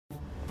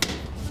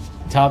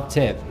Top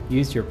tip,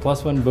 use your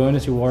 +1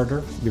 bonus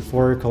rewarder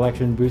before your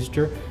collection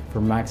booster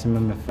for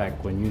maximum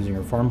effect when using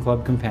your Farm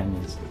Club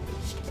companions.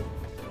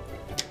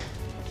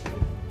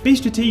 Be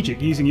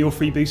strategic using your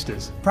free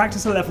boosters.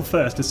 Practice a level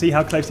first to see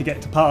how close you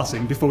get to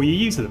passing before you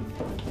use them.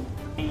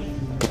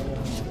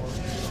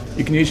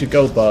 You can use your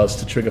gold bars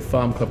to trigger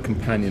Farm Club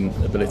companion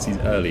abilities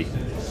early.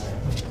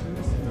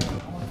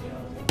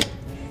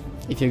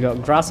 If you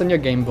got grass on your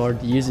game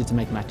board, use it to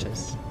make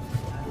matches.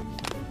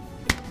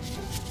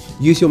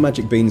 Use your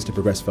magic beans to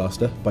progress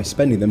faster by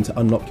spending them to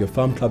unlock your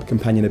Farm Club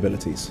companion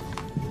abilities.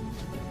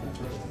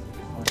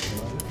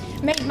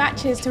 Make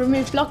matches to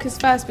remove blockers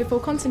first before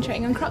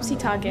concentrating on Cropsy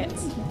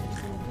targets.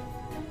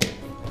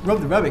 Rob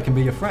the Rabbit can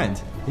be your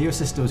friend. He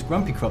assists those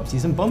grumpy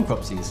Cropsies and bomb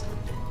Cropsies.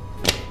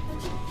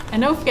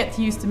 And don't forget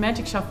to use the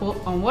Magic Shuffle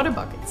on water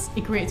buckets.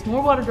 It creates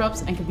more water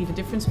drops and can be the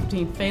difference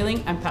between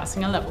failing and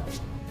passing a level.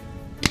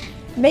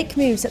 Make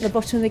moves at the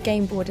bottom of the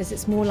game board as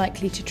it's more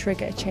likely to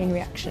trigger a chain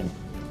reaction.